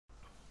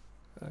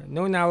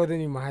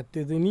නොනවදනි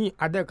මහත්තතුනි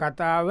අද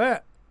කතාව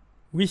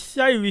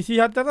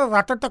 2024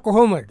 රටට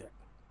කොහොමද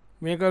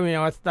මේක මේ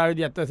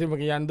අවස්ථාවද අත්තසම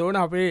කියන්න ඕන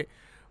අපේ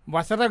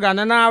වසර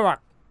ගණනාවක්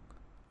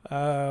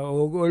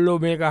ඕගොල්ලෝ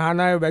මේ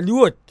අහනය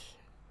බැලුවොත්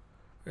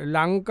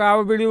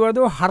ලංකාව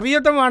පිළිබඳව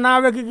හරියට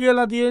මනාවක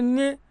කියලා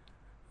තියෙන්නේ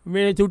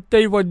මේ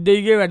චුට්ටයි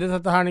පොද්දේගේ වැඩ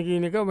සටහන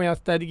කියනක මේ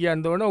අස්ථාති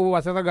කියන්න ඕන ඕ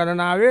වසර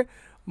ගණනාවේ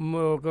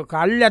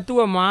කල් ඇතුව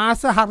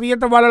මාස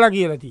හරියට බලලා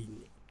කියලා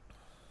තින්නේ.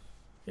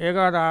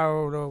 ඒකට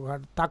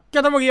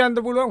තක්කතම කියන්න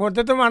පුළුවන්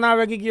හොතත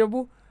මනාවැකි කියපු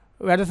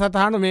වැඩ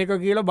සටහන මේක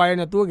කියලා බය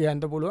නැතුව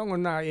කියන්න පුළුවන්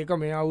ඔන්න ඒක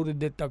මේ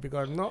අවුරුද්දෙත් අපි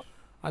කරනවා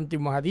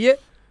අන්තිම හරිය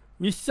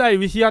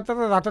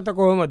 2024 රටට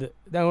කොහොමද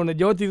දැන් ඔන්න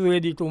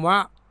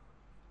ජෝතිර්වේදීතුමා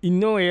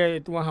ඉන්නෝ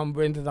එතුමා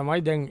හම්බවෙන්ට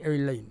තමයි දැන්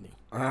ඇවිල්ලා ඉන්නේ.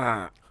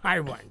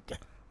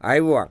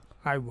 අයිවන්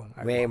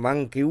මේ මං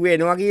කිව්වේ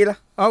එනවා කියලා.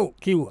 ඔව්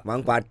කිව්වා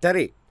මං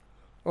පත්තරේ.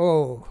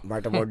 ඕ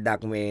මට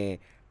පොඩ්ඩක් මේ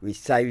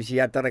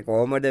 2024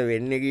 කොහොමද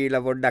වෙන්නේ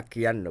කියලා පොඩ්ඩක්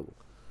කියන්නකෝ.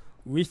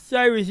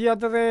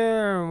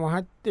 2024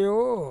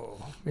 මහත්තයෝ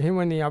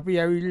මෙහෙමනේ අපි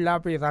ඇවිල්ලා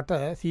අපේ රට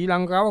ශ්‍රී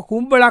ලංකාව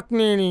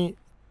කුම්බලක්නේන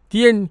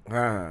තියෙන්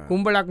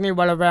කුම්බලක්නේ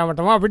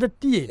බලපෑමටම අපිට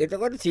තිය.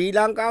 එතකොට ශ්‍රී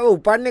ලංකාව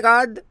උපන්නේ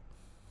කාද්ද?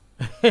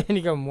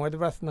 නික මොද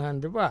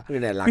ප්‍රශ්නහන්ටපා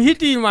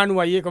පිහිටී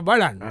මනුවයි ඒක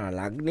බලන්න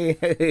ලක්නේ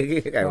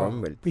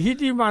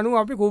පිහිටී මනු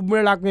අපි කුබ්ම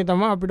ලක්නේ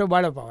තම අපිට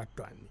බල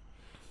පවත්වන්නේ.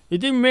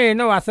 ඉතින් මේ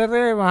එන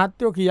වසරේ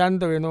මහත්තයෝ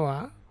කියන්ත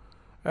වෙනවා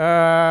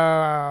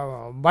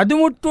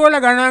බදුමුට්ටුවල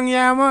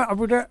ගණන්යෑම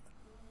අපිට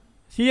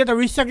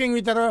 120කින්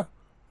විතර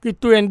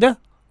කිට්ටුවෙන්ද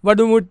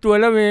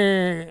බඩුමුට්ටුවල මේ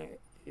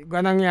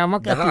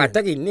ගණන්යාමක්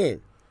අටකින්නේ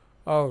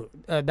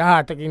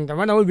 18කින්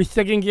තම නව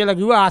 20කින් කියලා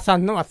කිව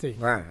ආසන්න වසේ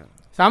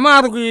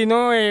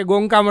සමාරුකීනෝ ඒ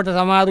ගොංකමට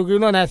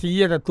සමාරුකිනෝ නෑ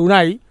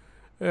 103යි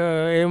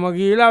ඒම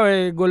කියලා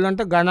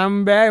ගොල්ලන්ට ගනම්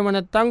බෑ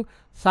එමනත්තං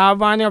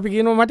සාමානය අපි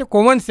කියනෝ මට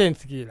කොමන්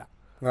සෙන්ස් කියලා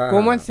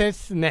කොමන් සෙස්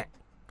නෑ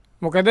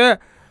මොකද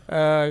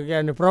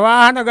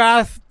ප්‍රවාහන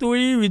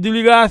ගාස්තුයි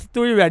විදුලි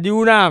ගාස්තුයි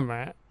වැඩිවුණාම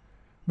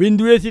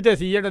බින්දුවේ සිට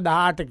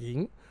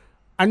 118කින්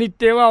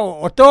අනිත් ඒවා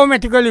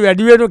ඔටෝමැටිකලි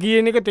වැඩිවෙන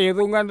කියන එක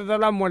තේරුම් ගන්න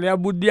තරම් මොලයක්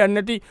බුද්ධියක්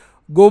නැති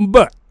ගොම්බ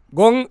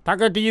ගොන්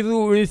තකටීරු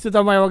මිනිස්සු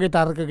තමයි වගේ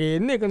තර්ක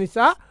කියන්නේ. ඒක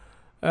නිසා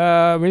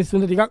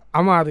මිනිස්සුන්ට ටිකක්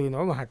අමාරු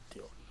වෙනවා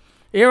මහත්තයෝ.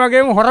 ඒ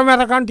වගේම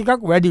හොරමැරකම්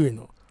ටිකක් වැඩි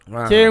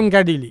වෙනවා. චේම්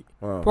කැඩිලි,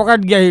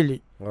 පොකට් ගැහිලි,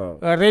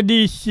 රෙදි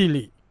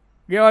ඉස්සිලි,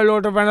 ගෙවල්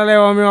වලට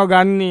පැනලා මේවා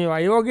ගන්නවා.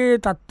 ඒ වගේ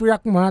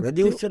තත්ත්වයක් මහත්තයෝ.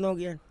 රෙදි උස්සනවා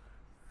කියන්නේ.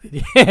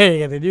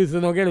 ඒක රෙදි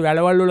උස්සනවා කියන්නේ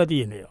වැලවල් වල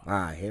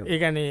තියෙනවා. ඒ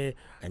කියන්නේ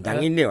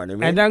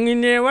ඇඳන්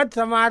ඉන්නේවත්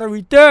සමහර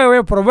විට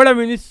ඔය ප්‍රබල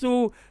මිනිස්සු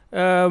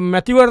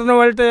මැතිවරණ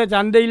වලට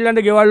ඡන්ද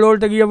ඉල්ලන්න ගෙවල්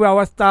වලට ගියපු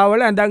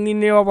අවස්ථාවල ඇඳන්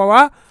ඉන්නේවා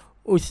පවා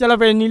උස්සලා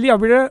පෙන්නීලි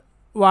අපිට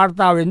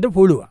වාර්තාවෙන්ට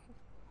පුළුවන්.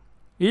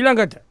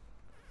 ඊළඟට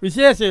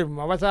විශේෂයෙන්ම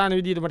අවසාන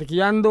විදිහට මට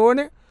කියන්න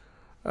ඕනේ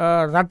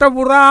රට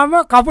පුරාම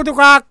කපුටු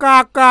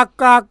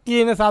කාක්කා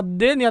කියන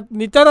සද්දේ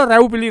නිතර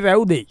රැව්පිලි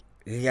රැව් දෙයි.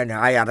 ඒ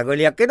කියන්නේ ආය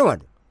අරගලයක්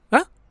එනවද?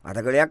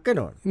 අරගලයක්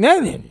එනවද? නෑ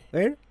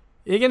නෑ.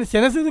 ඒ කියන්නේ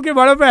සෙනසුරුගේ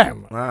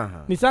බලපෑම.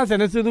 නිසා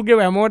සෙනසුරුගේ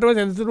හැමෝටම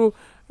සෙනසුරු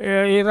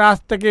ඒ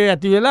රාස්තකේ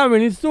ඇති වෙලා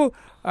මිනිස්සු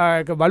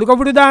බලු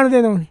කපුටු දාන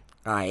දෙනවනේ.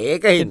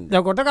 ඒක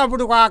හින්දා කොට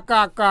කපුටු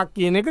කාක්කා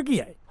කියන එක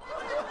කියයි.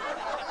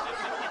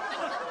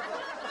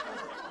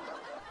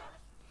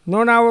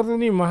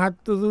 නොනවතුනි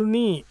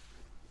මහත්තතුනි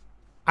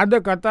අද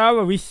කතාව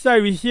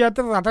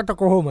 2024 රටට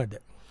කොහොමද?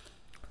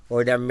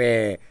 ඔය දැන්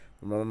මේ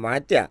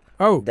මහත්තයා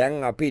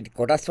දැන් අපි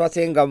කොටස්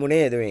වශයෙන්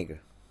ගමුනේද මේක?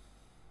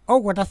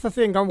 ඔව් කොටස්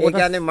වශයෙන් ගමු. ඒ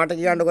කියන්නේ මට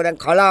කියන්නකෝ දැන්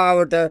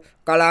කලාවට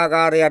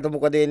කලාකාරයාට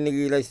මොකද එන්නේ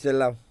කියලා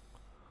ඉස්සෙල්ලා.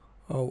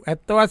 ඔව්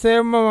ඇත්ත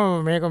වශයෙන්ම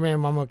මේක මේ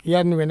මම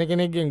කියන්නේ වෙන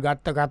කෙනෙක්ගෙන්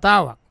ගත්ත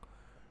කතාවක්.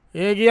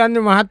 ඒ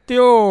කියන්නේ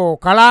මහත්තයෝ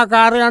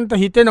කලාකාරයන්ට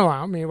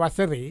හිතෙනවා මේ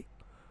වසරේ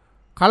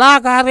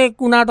කලාකාරයෙක්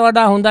වුණාට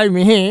වඩා හොඳයි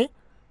මෙහෙ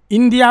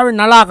ඉන්දියාවේ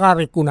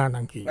නලාකාරයෙක් වුණා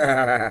නම්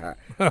කියලා.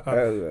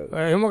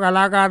 එහෙම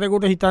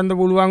කලාකාරයෙකුට හිතන්න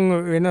පුළුවන්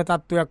වෙන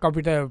තත්ත්වයක්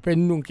අපිට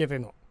පෙන්නුම්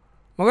කෙරෙනවා.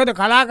 මොකද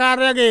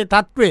කලාකාරයාගේ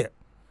තත්ත්වය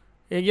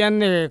ඒ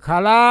කියන්නේ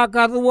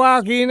කලාකරුවා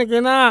කියන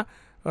කෙනා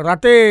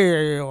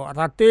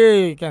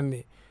රටේ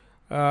කියන්නේ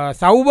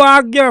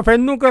සෞභාග්‍ය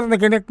පෙන්නුම් කරන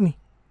කෙනෙක්නේ.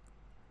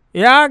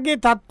 එයාගේ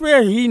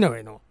තත්ත්වය හීන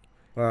වෙනවා.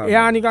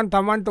 එයා නිකන්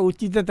Tamanට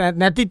උචිත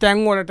නැති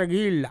තැන්වලට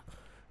ගිහිල්ලා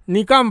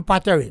නිකම්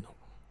පච වෙනවා.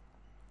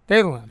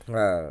 තේරුණාද?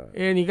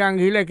 ඒ නිකන්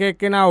ගිහිල්ලා එක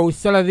එක්කෙනා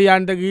උස්සලා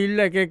දියන්ට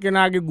ගිහිල්ලා එක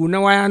එක්කෙනාගේ ගුණ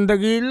වයන්ට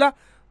ගිහිල්ලා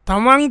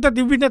තමන්ට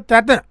තිබිට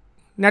තැත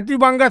නැති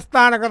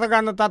බංගස්ථාන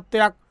කරගන්න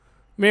තත්ත්වයක්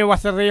මේ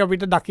වසරේ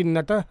අපිට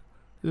දකින්නට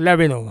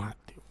ලැබෙනවා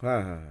මහත්තයෝ.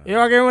 ඒ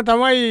වගේම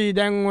තමයි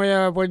දැන් ඔය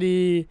පොඩි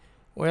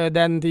ඔය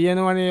දැන්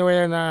තියෙනවනේ ඔය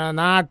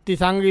නාට්‍ය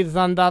සංගීත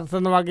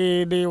සම්දර්ශන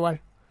වගේ දේවල්.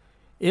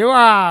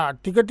 ඒවා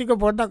ටික ටික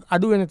පොඩ්ඩක්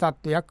අඩු වෙන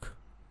තත්ත්වයක්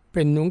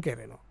පෙන්නුම්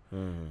කරනවා.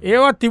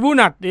 ඒවා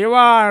තිබුණත්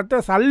ඒවාට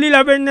සල්ලි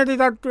ලැබෙන්නේ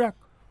නැති තත්ත්වයක්.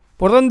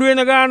 පොරොන්දු වෙන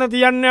ගාන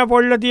තියන්නේ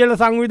පොල්ල තියලා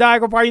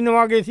සංවිධායක පයින්න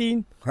වගේ සීන්.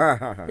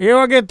 ඒ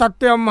වගේ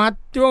තත්ත්වයක්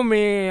මහත්තයෝ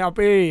මේ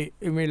අපේ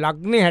මේ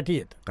ලග්නේ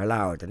හැටියට.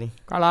 කලාවටනේ.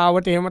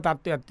 කලාවට එහෙම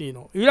තත්ත්වයක්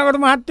තියෙනවා.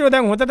 ඊළඟට මහත්තයෝ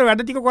දැන් හොතට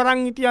වැඩ ටික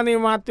කරන් හිටියනේ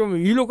මහත්තයෝ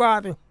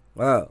විහිළුකාරයෝ.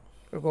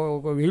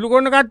 විහිළු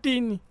කරන කට්ටිය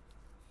ඉන්නේ.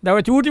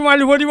 දැන් චූටි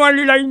මල්ලි පොඩි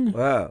මල්ලිලා ඉන්නේ.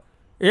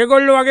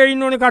 ඒගොල්ල වගේ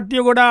ඉන්නවන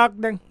කට්ටිය ගොඩාක්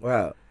දැන්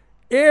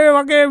ඒ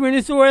වගේ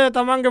මිනිස්සුවය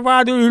තමන්ගේ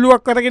පාදු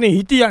ඉල්ලුවක් කරගෙන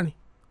හිටියන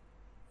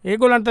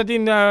ඒගොලන්ත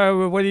තින්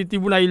පොඩි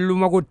තිබුණ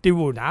ඉල්ලුමකුත්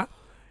තිබුණා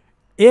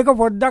ඒක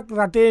පොඩ්ඩක්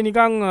රටේ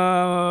නිකං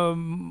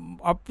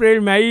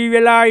අප්‍රේල් මැයි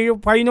වෙලා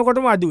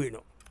පයිනකොටම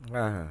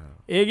අදුවෙනවා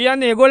ඒ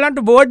කියන්න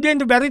ඒගොල්ලන්ට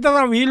බෝඩ්ජෙන්ට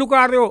බැරිතරම්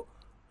වීලුකාරයෝ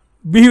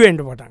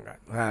බිහිවෙන්ට පටන්ගන්න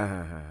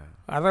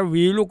අර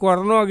වීලු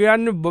කොරනවා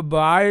කියන්න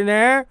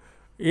බායනෑ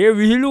ඒ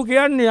විහිලු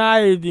කියන්න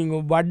ආයඉති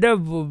බඩ්ඩ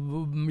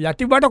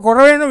යටිබට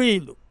කොරවෙන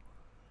වීලු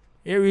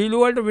ඒ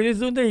විහිලුවලට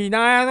මිනිස්සුන්ට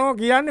හිනායනෝ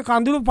කියන්න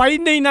කඳුරු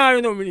පයින්න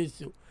හිනාවෙන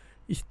මිනිස්සු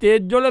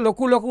ස්තේජ්ජොල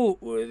ලොකු ලොකු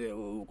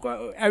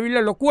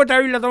ඇවිල්ල ලොකුවට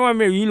ඇවිල්ල තම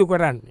මේ වීලු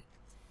කරන්නේ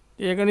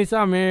ඒක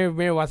නිසා මේ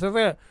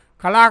වසස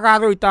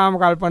කලාකාර ඉතාම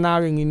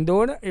කල්පනාවෙන්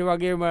ඉන්දෝන ඒ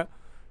වගේම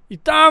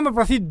ඉතාම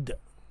ප්‍රසිද්ධ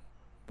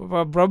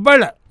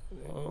ප්‍රබල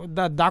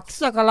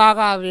දක්ෂ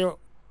කලාකාරයෝ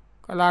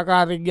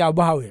කලාකාරගේ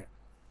අභාවය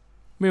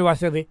මේ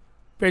වසරේ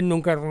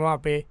පෙන්නුම් කරනවා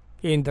අපේ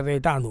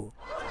කේන්තරයට අනුව.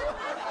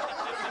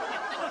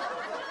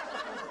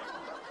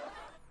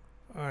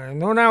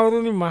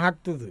 නොනවරුණි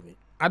මහත්තුතුනි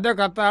අද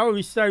කතාව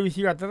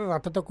 2024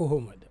 රටට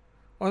කොහොමද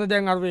ඔන්න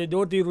දැන් අරේ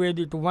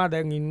ජෝතිර්වේදී තුමා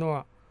දැන්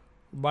ඉන්නවා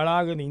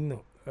බලාගෙන ඉන්න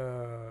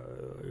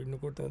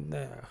ඉන්නකොට ඔන්න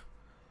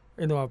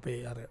එනවා අපේ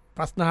අර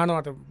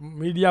ප්‍රශ්නහනවට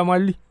මීඩියා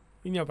මල්ලි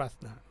ඉන්න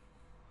ප්‍රශ්නහන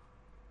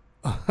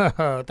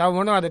තව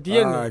මොනවද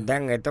තියෙන්නේ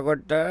දැන්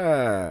එතකොට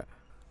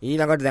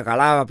ඊළඟට දැන්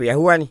කලාව අපි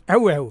ඇහුවනි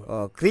ඇහුව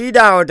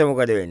ක්‍රීඩාවට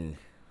මොකද වෙන්න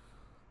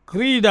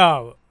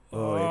ක්‍රීඩාව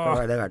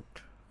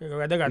වැදගත්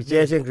වැදගත්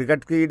විශේෂයෙන්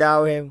ක්‍රිකට්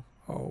ක්‍රීඩාවහෙම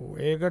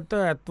ඒකට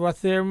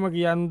ඇත්වස්සයම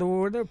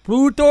කියන්නවට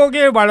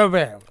පෘටෝගේ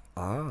බලපෑම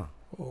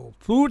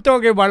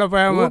පෘටෝගේ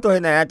බලපෑම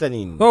තොහෙන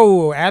ඇතනින් ඔවු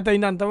ඇත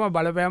ඉන්නන්තම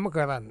බලපෑම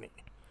කරන්නේ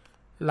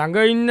ළඟ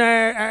ඉන්න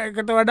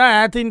එකට වඩා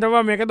ඇතින්ටම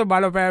මේකට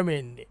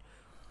බලපෑමෙන්නේ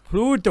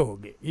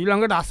පෘටෝගේ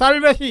ඊළඟට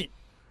අසල් වැසි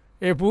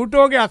ඒ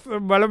පූටෝගේ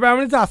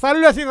බලපෑමනිස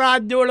අසල් වැසි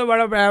රාජ්‍යවල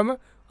බලපෑම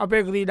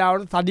අපේ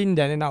ක්‍රීඩාවට තදින්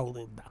දැනෙන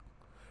අවුරුද්දක්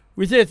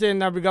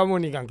විශේෂයෙන් අපි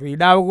ගමුනිකන්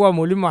ක්‍රීඩාවකුව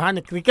මුලින්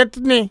මහන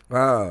ක්‍රිකට්නේ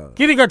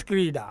කිරිකට්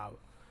ක්‍රීඩාව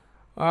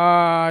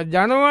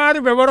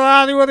ජනවාරි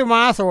පෙබරවාරිවර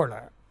මාසෝල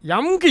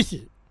යම්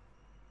කිසි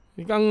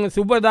නිකං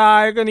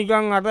සුපදායක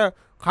නිකං අට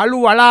කළු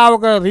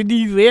වලාවක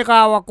රිදී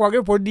රේකාවක්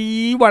වගේ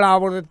පොඩී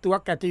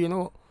බලාපොරත්තුවක් ඇතිවෙන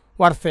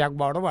වර්සයක්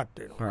බවට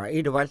පත්වෙන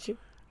ඊට පස්සේ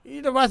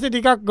ඊට පස්සේ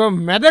ටිකක්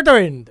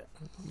මැදටවෙන්ට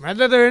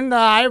මැදටවෙන්ට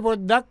ආය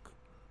පොද්දක්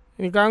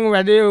නිකං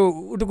වැඩේ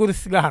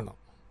උටකුරිස් ගහනො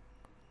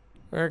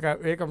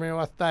ඒක මේ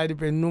වස්ථා ඇඩි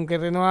පෙන්නුම්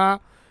කරෙනවා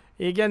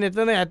ඒකැන්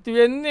එතන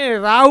ඇතිවෙන්නේ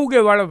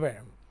රාහුගේ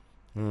බලපෑම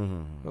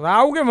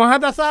රාව්ගේ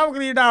මහදසාාව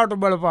ක්‍රීඩාවට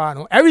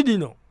බලපානො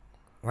ඇවිදිනෝ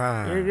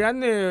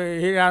ඒගන්න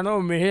ඒ යනෝ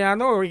මෙහ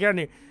යනෝ එකන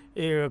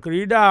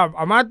ක්‍රීඩා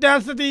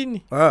අමාත්‍යන්ස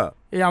තියන්නේ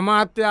ඒ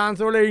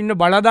අමාත්‍යන්සෝල ඉන්න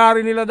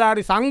බලධාරි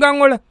නිලධාරි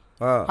සංගංවල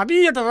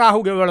හටියට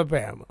රාහුගේ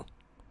බලපෑම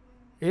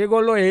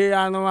ඒගොල්ලො ඒ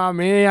යනවා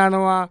මේ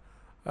යනවා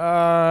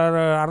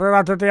අර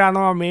රටට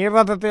යනවා මේ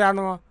රටට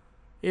යනවා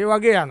ඒ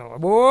වගේ යනවා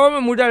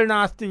බෝම මුදල්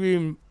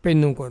නාස්තිවීම්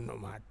පෙන්නුම් කොන්න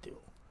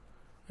මාත්‍යයෝ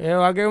ඒ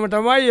වගේම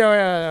තමයි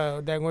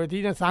දැන්ඔය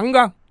තියන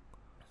සංගම්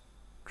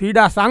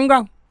ක්‍රීඩා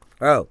සංගම්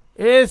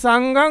ඒ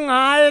සංගම්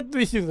ආයෙත්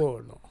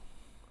විසිතෝනො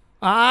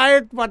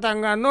ආයෙත්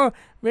පටන්ගන්න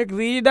මේ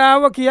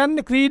ක්‍රීඩාව කියන්න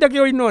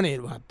ක්‍රීඩකයෝ ඉන්න ඕනේ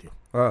මහත්තයෝ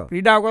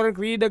ක්‍රීඩාව කර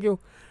ක්‍රීඩකයෝ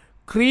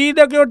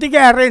ක්‍රීඩකයෝ ටික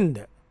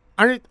ඇරෙන්ඩ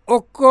අනි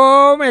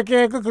ඔක්කෝම එක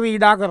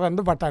ක්‍රීඩා කරන්න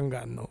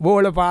පටන්ගන්න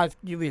බෝල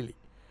පාස්කිවිලි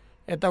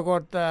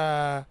එතකොට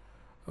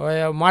ඔය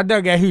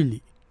මඩ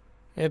ගැහිලි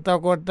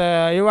එතකොට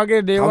ඒ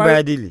වගේ දේවල්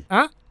ඇදිලි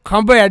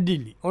කම්ප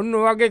ඇඩිලි ඔන්න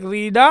වගේ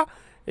ක්‍රීඩා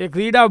ඒ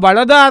ක්‍රීඩා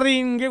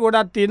බලධාරීන්ගේ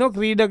ගොඩත් තියෙන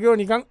ක්‍රීඩකයෝ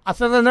නිකං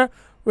අසරන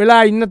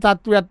වෙලා ඉන්න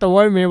තත්ව ඇත්ත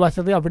ඔය මේ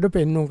වසත අපිට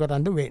පෙන්නුම්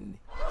කරන්න වෙන්නේ.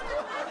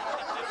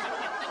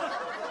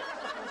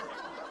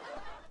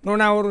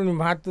 නොනවරුණි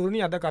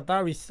මහත්තුරුණි අද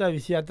කතා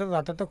 2024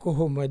 රටට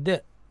කොහොමද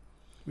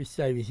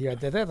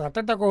 2024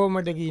 රටට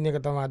කොහොමද කියන එක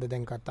තමාද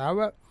දැන් කතාව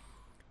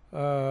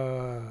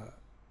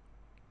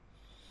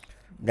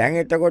දැන්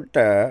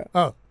එතකොට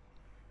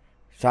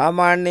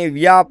සාමාන්‍ය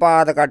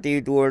ව්‍යාපාර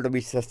කටයුතුවලට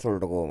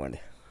බිස්සස්වලට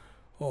කෝමද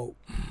ඔව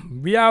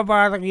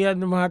ව්‍යාපාර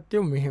කියන්න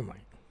මහත්තයෝ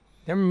මෙහෙමයි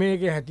දැම්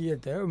මේක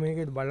හැටියට මේක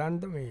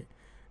බලන්ට මේ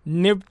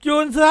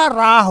නෙප්චෝන්සා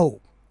රාහෝ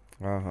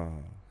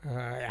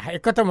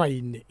එකතමයි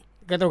ඉන්නේ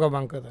එකත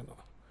ගමන්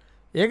කරනවා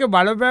ඒක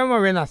බලපෑම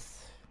වෙනස්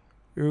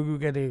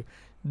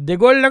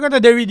දෙගොල්ලකට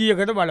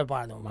දෙවිදිියකට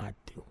බලපානෝ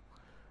මහත්තයෝ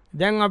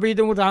දැන්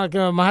අපිතමු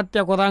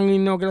මහත්‍ය කොරන්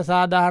ඉන්න කළ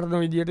සාධාරණ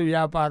විදියට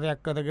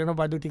ව්‍යාපාරයක් කරගෙන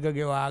බඩු ටික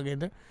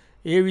ගෙවාගෙන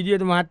ඒ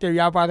විදියට මහත්‍ය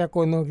ව්‍යාපාරයක්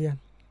කොන්නෝ කියන්න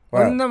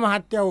ඔන්න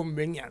මහත්‍ය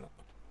උම්බෙන් යන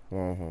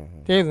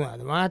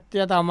තේරුණාද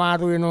මාත්‍යයට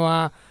අමාරු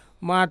වෙනවා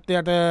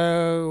මාත්‍යයට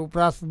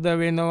ප්‍රශ්ද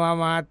වෙනවා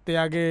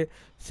මාත්‍යයාගේ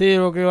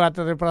සේවකය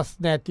අතර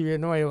ප්‍රශ්න ඇති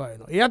වෙනවා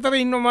ඒවන ඒ අතර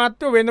ඉන්න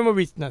මාත්‍යව වෙනම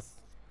business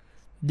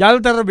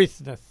ජල්තර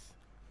business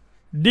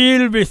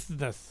deal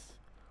business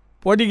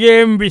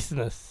පොඩිගේම්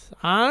business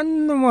අන්න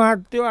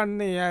මහත්‍යව අන්න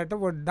එයට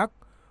පොඩ්ඩක්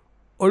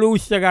ඔළු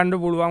උෂ්‍ය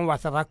ගණ්ඩ පුළුවන්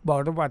වසරක්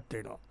බවට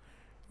පත්වෙනවා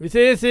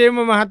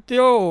විශේෂේම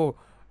මහත්‍යයෝ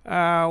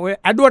ඔය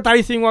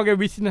ඇඩුවටයිසිං වගේ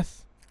බිස්නස්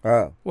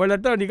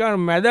වලට නිකන්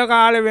මැද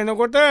කාල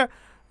වෙනකොට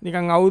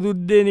නිකන්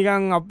අවුදුද්දේ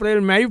නිකන්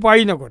අප්‍රේල් මැයි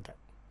පයිනකොට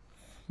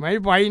මයි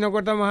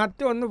පයිනකොට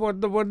මහත්තය ඔන්න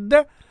පොද්ද පොද්ද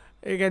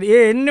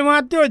ඒ එන්න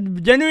මහත්තයෝ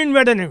ජැනුවන්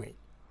වැඩ නෙවෙයි.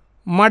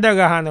 මඩ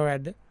ගහන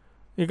වැඩ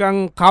නිකං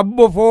කබ්බ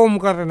ෆෝම්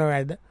කරන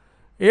වැඩ.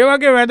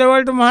 ඒවගේ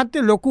වැඩවලට මහත්තය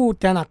ලොකු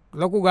තැනක්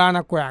ලොකු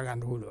ගානක් ඔයා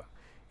ගන්න හුළුව.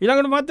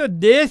 ඉළඟට මත්ත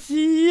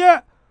දේශීය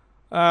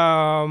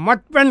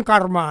මත්පැන්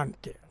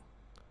කර්මාන්තය.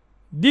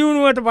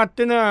 දියුණුවට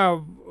පත්වෙන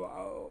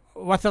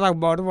වසරක්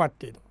බවට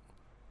පත්වෙන.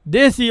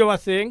 දේශීය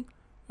වසයෙන්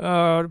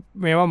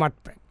මේවා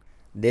මත්පැන්.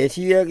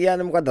 දේශීය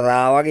කියන්නමක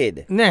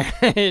දරාවගේද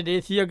නෑ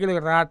දේශීය කළ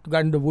රාත්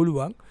ගණ්ඩ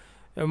පුළුවන්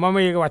මම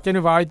ඒක වචන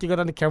පාවිච්චි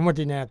කරන්න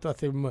කැමති නෑ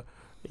ඇත්වසෙම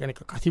එක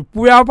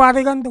කසිප්පු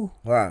ව්‍යාපාරයකන්තකු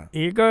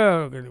ඒක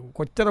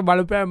කොච්චර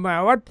බලපෑම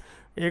ඇවත්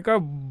ඒක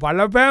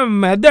බලපෑම්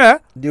මැද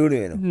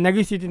දියුණු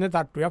නැගි සිටින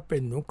තත්ත්වයක්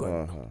පෙන්නු කර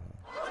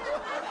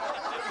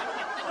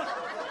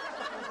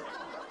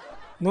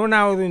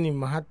නොනවරනි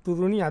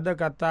මහත්තුරුණි අද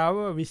කතාව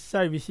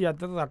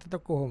 2024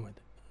 රටට කොහොමද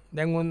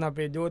දැන් ඔන්න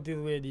අපේ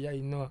ජෝතිර්වේදිය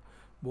ඉන්නවා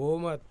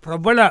බොහොම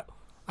ප්‍රබල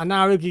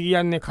අනාවකි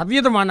කියන්නේ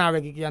කතියට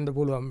මනාවකි කියන්න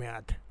පුළුවන්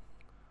මෙයාට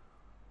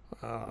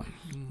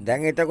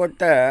දැන්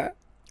එතකොට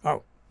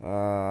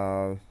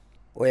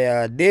ඔය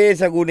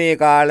දේශගුණේ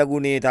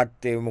කාලගුණේ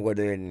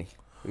තත්වයමකොද වෙන්නේ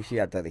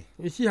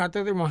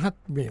 24 මහත්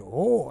මේ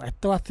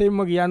ඇත්ත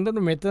වස්සෙන්ම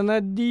කියන්නට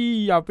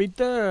මෙතනදී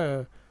අපිට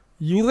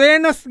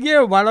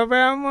යුරේනස්ගේ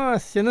බලපෑම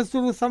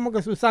සෙනසුරු සමක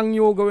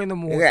සුසංයෝග වෙන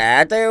මු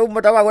ඇත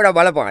එවුම්මටම ගොඩ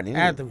බලපාන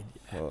ඇත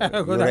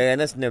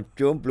ගොඩනස්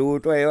නෙප්චුම්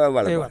පලූට ඒවා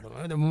බල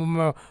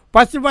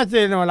පස්සි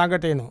පස්සේනවා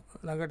ළඟට එනවා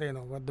ළඟට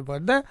එනවා පොද්ද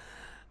පොද්ද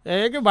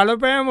ඒක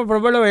බලපෑම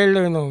ප්‍රබල වෙල්ල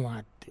වෙනවා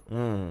මාත්‍ය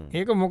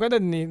ඒක මොකද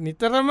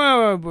නිතරම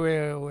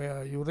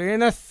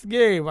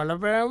යුරේනස්ගේ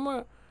බලපෑම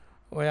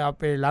ඔය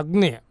අපේ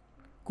ලග්නය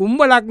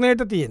කුම්ඹ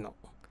ලක්නයට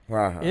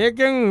තියෙනවා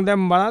ඒකෙන්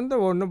දැම් බලන්ත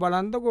ඔන්න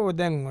බලන්තකෝ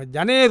දැන්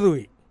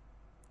ජනේරුයි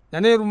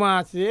ජනේරු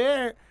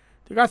මාසයේ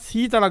ටික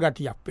සීතල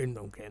ගටියක්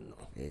පෙන්ඩුම්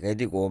කෙන්නවා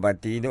ඒකඇති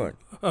කෝපටීනොට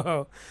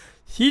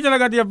සීතල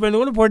ගතියක්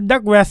පෙනකොට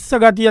පොඩ්ඩක් වැස්ස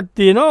ගතියක්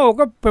තියෙනවා ඕක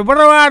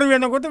පෙබරවාරු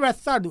වෙනකොට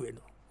වැස්ස අඩුවෙන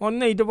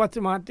ඔන්න ඊට පස්ස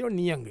මහත්තයෝ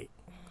නියන්ගේ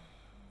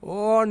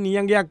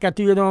නියගයක්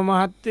ඇතිවෙනවා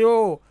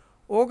මහත්තයෝ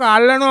ඕක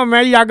අල්ලනවා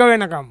මැයි අග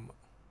වෙනකම්ම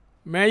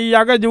මැයි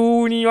අග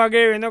ජූනී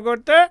වගේ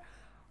වෙනකොට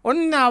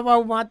ඔන්න අපව්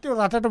මහත්තයෝ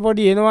රටට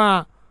පොඩි එනවා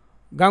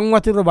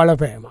ගංවතුර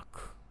බලපෑමක්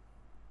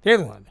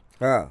තේරුවද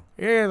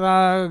ඒ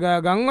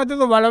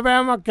ගංවතුර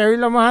බලපෑමක්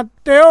කැවිල්ල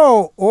මහත්තයෝ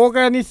ඕක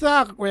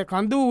නිසා ඔය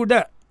කඳු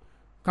උඩ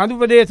කඳු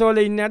ප්‍රදේශවල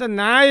ඉන්නට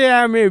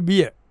නායෑමේ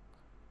බිය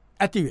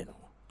ඇති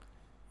වෙනවා.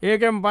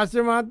 ඒකෙන්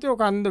පස්සේ මහත්තයෝ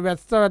කන්ද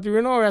වැස්ස ඇති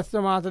වෙනවා වැස්ස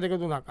මාස දෙක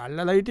තුනක්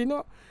අල්ලලා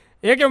හිටිනවා.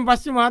 ඒකෙන්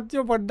පස්සේ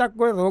මහත්තයෝ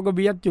පොඩ්ඩක් ඔය රෝග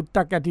බියත්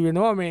චුට්ටක් ඇති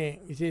වෙනවා මේ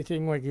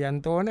විශේෂයෙන් ඔය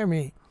කියන්න ඕනේ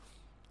මේ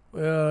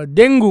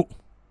ඩෙන්ගු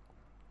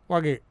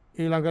වගේ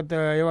ඊළඟට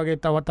ඒ වගේ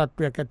තව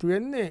තත්ත්වයක් ඇති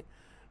වෙන්නේ.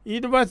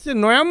 ඊට පස්සේ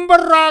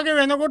නොයම්බර් රාගේ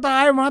වෙනකොට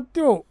ආය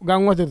මහත්තයෝ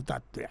ගංවතුර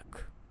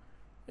තත්ත්වයක්.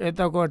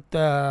 එතකොට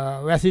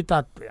වැසි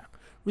තත්ත්වයක්.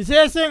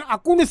 විශේෂයෙන්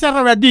අකුණු සැර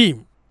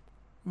වැඩීම්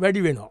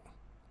වැඩි වෙනවා.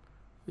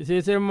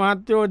 විශේෂයෙන්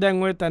මහත්තයෝ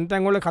දැන්වය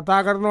තැන්තැන්ගොල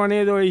කතා කරනවා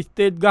නේද ඔය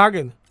ස්තේට්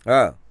ගාගෙන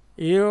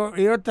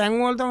ඒ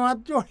තැන්වලට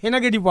මහත්තයෝ හෙන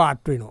ගෙඩි පාත්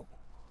වෙනවා.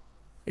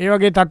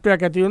 ඒවගේ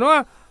තත්ත්වයක් ඇති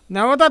වෙනවා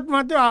නැවතත්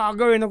මතය අග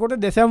වෙනකොට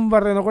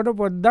දෙසැම්බර් වෙනකොට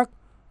පොඩ්ඩක්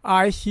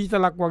ආය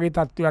ශීතලක් වගේ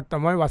තත්ත්වයක්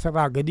තමයි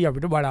වසරාගෙදී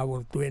අපිට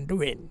බලාපොරොත්තුවෙන්ට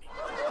වෙන්නේ.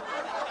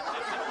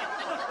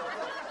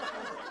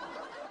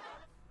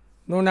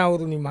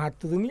 නොනවුරුණි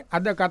මහත්තතුනි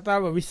අද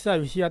කතාව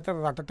 2024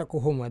 රටට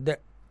කොහොමද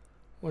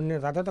ඔන්න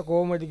රටට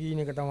කෝමට කියීන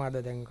එක තමාද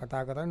දැන්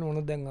කතා කරන්න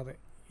ඕන දැන් අර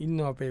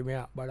ඉන්න අපේ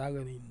මෙයා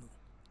බලාගෙන ඉන්න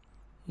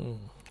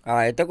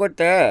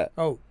එතකොට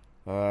ඔව්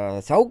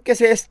සෞඛ්‍ය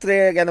ශේස්ත්‍රය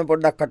ගැන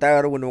පොඩ්ඩක්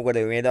කතාකරපු නොකද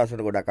මේ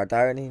දසට ගොඩක්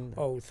කතාගෙන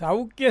ඔව්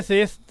සෞඛ්‍ය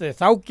ශේස්ත්‍රය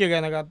සෞඛ්‍ය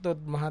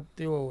ගැනගත්තොත්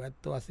මහත්තයෝ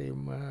ඇත්ත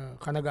වසේම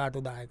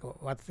කනගාටු දායක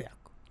වත්සයක්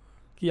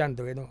කියන්ත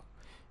වෙනවා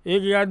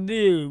ඒක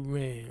අද්දී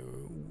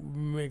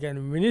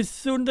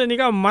මිනිස්සුන්ට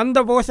නික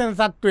මන්ද පෝෂණ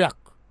සත්වයක්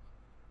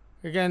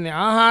එකන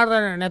ආහාර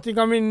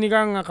නැතිකමින්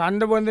නිකං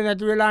කණ්ඩ බොන්ද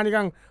නැති වෙලා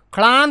නිකං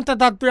ක්ලාන්ත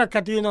තත්ත්වයක්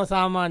ඇතිවෙනවා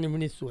සාමාන්‍ය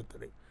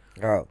මිනිස්සුවතරේ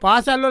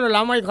පාසල්වල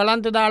ළමයි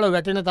කලන්ත දාල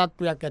වැටෙන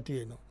තත්ත්වයක්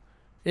ඇතිවෙනවා.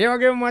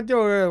 ඒවගේ මත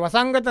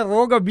වසංගත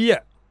රෝග බිය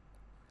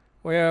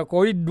ඔය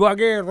කොයිඩ්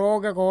වගේ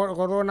රෝග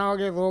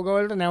කොරෝනාවගේ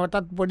රෝගවලට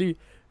නැවතත් පොඩි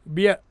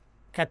බිය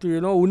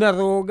කැතිවෙන උන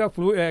රෝග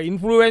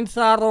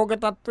ඉන්ෆලුවෙන්සා රෝග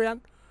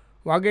තත්ත්වයන්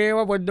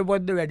වගේව පොඩ්ඩ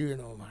පොද්ද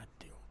වැඩිවෙනවා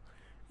මහත්තයෝ.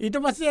 ඊට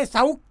පස්සේ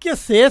සෞඛ්‍ය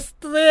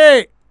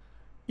ශේස්ත්‍රයේ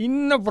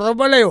ඉන්න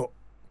ප්‍රබලයෝ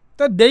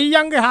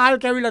දෙයියන්ගේ හාල්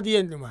කැවිල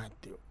තියෙන්ට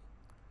මහත්තයෝ.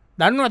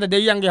 දන්නවත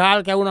දෙයියන්ගේ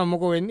හාල් කැවුණ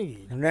මොක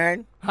වෙන්නේ නෑ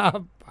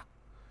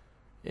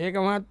ඒක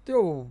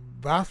මහත්තයෝ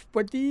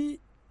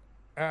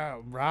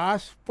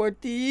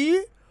බ්‍රස්පති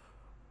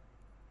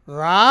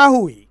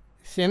රාහුයි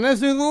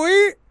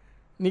සෙනසිරුයි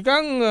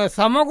නිකං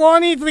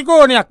සමකෝනී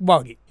ත්‍රිකෝණයක්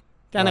බවගේ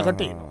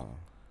තැනකටේනවා.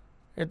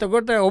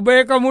 එතකොට ඔබ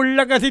එක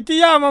මුල්ලක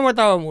සිටියා මම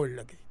තව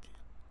මුල්ලක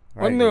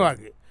ඔන්න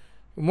වගේ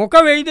මොක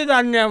වෙයිද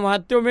දන්න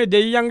මහත්තයෝ මේ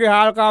දෙයියන්ගේ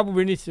හාල්කාපු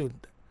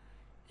මිනිස්සුන්ට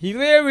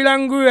හිරේ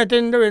විලංගු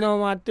ඇතෙන්ට වෙනව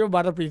මහත්තයෝ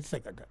බර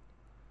පිස්සකට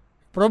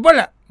ප්‍රබල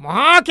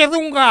මහා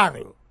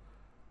කෙතුම්කාරයෝ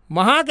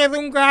මහා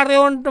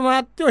කෙතුම්කාරයෝන්ට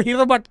මහත්තයෝ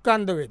හිරබත්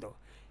කන්ද වෙනවා.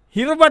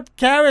 හිරබත්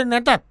කෑවේ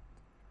නැතත්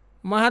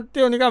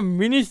මහත්තයෝ නිකන්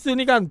මිනිස්සු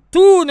නිකන්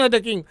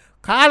තූනදකින්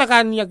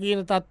කාලකන්ය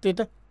කියන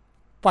තත්ත්වයට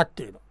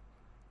පත්වෙන.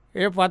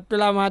 ඒ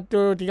පත්වෙලා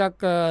මහත්තයෝ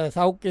ටිකක්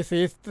සෞඛ්‍ය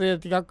ශේස්ත්‍රය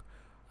ටිකක්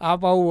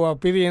ආපව්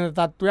පිරියෙන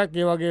තත්ත්වයක්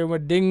ඒ වගේම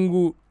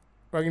ඩෙංගු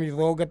වගේ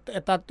රෝග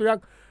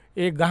තත්ත්වයක්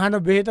ඒ ගහන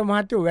බේත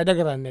මහත්තයෝ වැඩ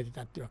කරන්න ඇති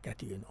තත්ත්වයක්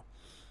ඇතිවෙනවා.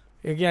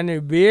 ඒ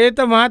කියන්නේ බේත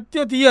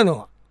මහත්තයෝ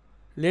තියනවා.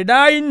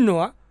 ලෙඩා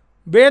ඉන්නවා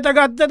බේත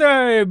ගත්තට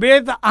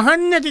බේත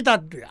අහන්න ඇති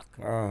තත්ත්වයක්.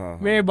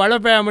 මේ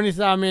බලපෑම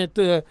නිසා මේ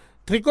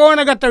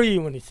ත්‍රිකෝණ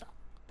ගතවීම නිසා.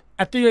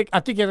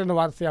 ඇති කරන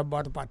වර්සයක්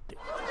බාට පත්වේ.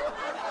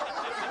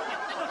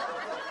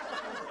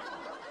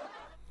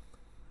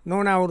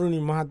 නොනවරුණි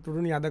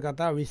මහත්තුරුණි අද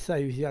කතා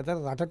 2024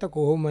 රටට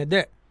කොහොමද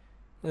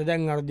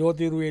දැන් අර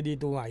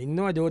ජෝතිර්වේදීතුමා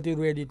ඉන්නවා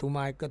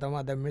ජෝතිර්වේදීතුමා එක්ක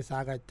තමයි දැන් මේ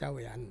සාකච්ඡාව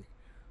යන්නේ.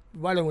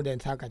 බලමු දැන්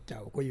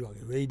සාකච්ඡාව කොයි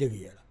වගේ වෙයිද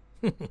කියලා.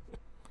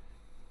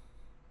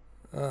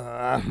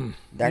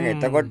 දැන්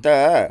එතකොට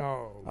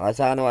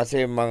ආසාන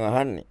වශයෙන් මං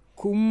අහන්නේ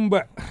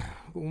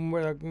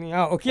කුම්බලක්න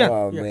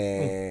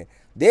මේ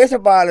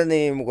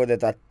දේශපාලනයේ මොකද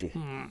තත්ත්වය?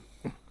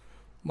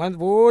 මන්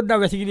බෝඩ්ඩ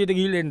වැසිකිලට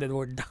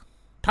ගිල්ලෙන්ද ොඩ්ඩ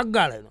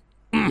ටක්ගාලන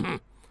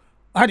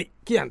හරි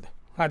කියන්ද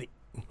හරි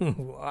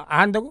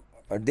ආන්දක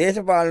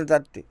දේශපාලන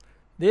තත්ත්වය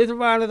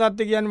දේශපාල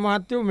තත්ව කියන්න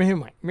මහත්තයෝ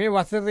මෙහෙමයි මේ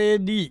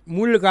වසරේදී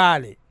මුල්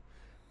කාලේ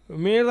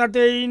මේ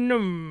රටේ ඉන්න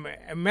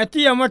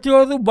මැති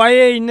අමතිවෝතු බය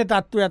ඉන්න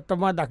තත්ත්ව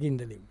ඇත්තමා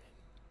දකිින්දලින්.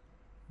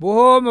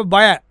 බොහෝම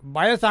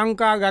බය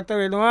සංකා ගත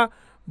වෙනවා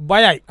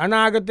බයයි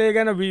අනාගතය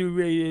ගැන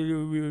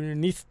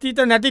නිස්තිත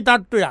නැති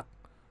තත්ත්වයක්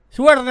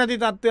සුවර නැති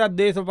තත්ත්වයක්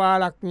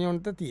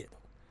දේශපාලක්ඥයොන්ට තියෙන.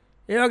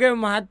 ඒවගේ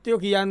මහත්තයෝ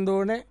කියන්න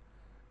ඕන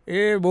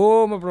ඒ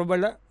බෝම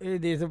ප්‍රබල ඒ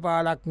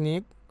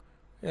දේශපාලක්නයෙක්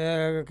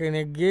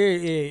කෙනෙක්ගේ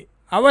ඒ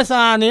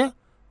අවසානය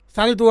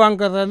සනිතුවන්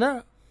කරන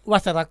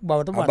වසරක්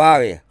බවට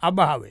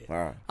භාවය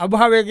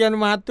අභාවය කියන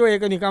මහත්තව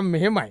ඒක නිකම්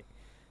මෙහෙමයි.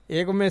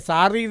 ඒක මේ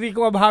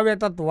සාරීරිකව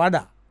භාවයටත්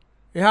වඩා.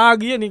 එහා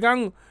ගිය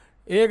නිකං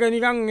ඒක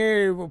නිකං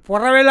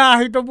පොරවෙලා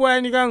හිටපු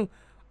අය නිකං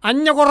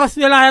අන්‍ය කොරස්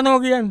වෙලා යනෝ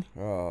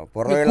කියන්නේ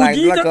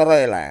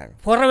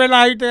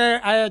පොරවෙලා හිට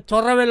අය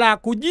චොරවෙලා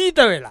කුජීත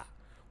වෙලා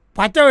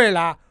පච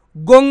වෙලා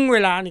ගොං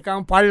වෙලා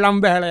නිකම්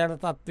පල්ලම් බැහල යන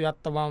තත්ත්ව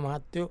අත්තමා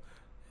මහත්තයෝ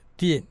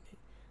තියෙන්නේ.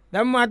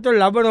 දැම් අත්තව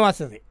ලබන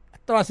වසරේ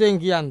ඇත්ත වසයෙන්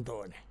කියන්න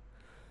ඕන.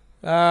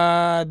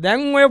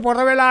 දැන් ඔය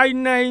පොරවෙලා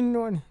ඉන්න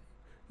ඉන්නවන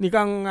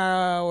නිකං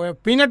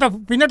පිනට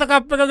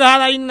කප් එක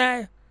ගහලා ඉන්න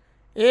අය.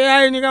 ඒ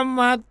අයි නිකම්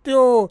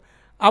මහත්තයෝ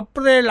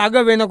අප්‍රේ ලග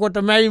වෙනකොට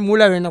මැයි මුල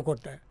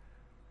වෙනකොට.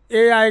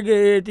 ඒ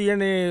අයගේ ඒ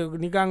තියන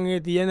නිකං ඒ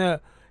තියෙන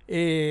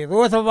ඒ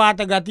රෝසවාට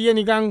ගතිය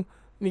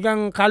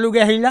නිකං කළු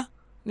ගැහිලා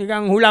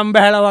නිකං හුලම්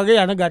බැහල වගේ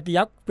යන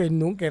ගතියක්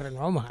පෙන්නුම්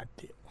කරනවා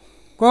මහත්තය.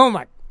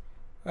 කොහොමත්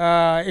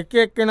එක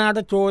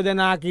එක්කෙනට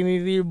චෝදනා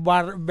කිනිරී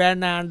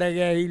බැනෑන්ඩ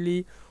ගැහිලි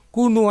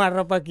කුණු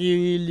අරප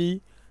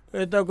කිවිලි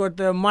එතකොට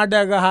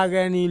මඩගහ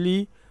ගැනිලි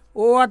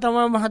ඕවා තම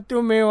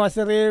මහත්තයෝ මේ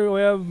වසරේ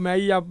ඔය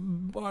මැයි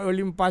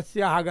ඔලින්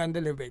පස්සේ ආගන්ද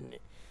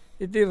ලැබෙන්නේ.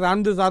 ඉති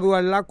රන්දු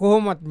සරුවල්ලා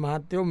කොහොමත්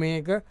මහත්තයෝ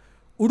මේක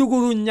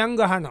උඩුකුරුන්ඥන්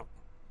ගහනවා.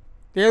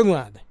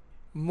 තේරුණාද.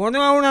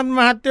 මොනවුනත්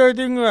මහත්තයෝ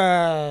ඉතින්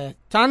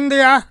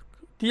චන්දයක්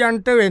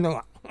තියන්ට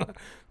වෙනවා.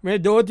 මේ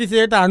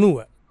ජෝතිසයට අනුව.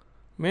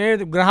 මේ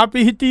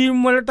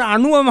ග්‍රහපිහිතීම් වලට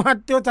අනුව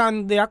මහත්තයෝ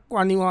චන්දයක්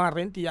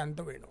අනිවාරෙන් තියන්ට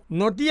වෙනවා.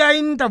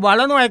 නොතියයින්ට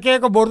බලනො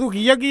එක බොරු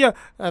කිය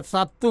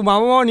සත්තු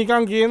මමෝ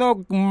නිකන් කියනෝ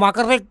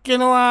මකරෙක්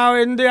කෙනවා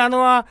වෙන්ඩ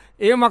යනවා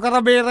ඒ මකර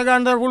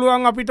බේරගන්ඩ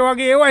පුළුවන් අපිට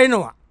වගේ ඒවා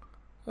එනවා.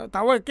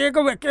 තව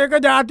එක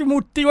ජාති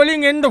මුත්ති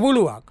වලින් එන්ඩ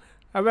පුළුවන්.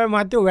 හැබැ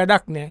මතයෝ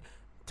වැඩක් නෑ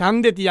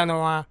චන්ද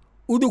තියනවා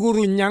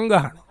උඩුකුරුන්ඥන්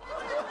ගහනවා.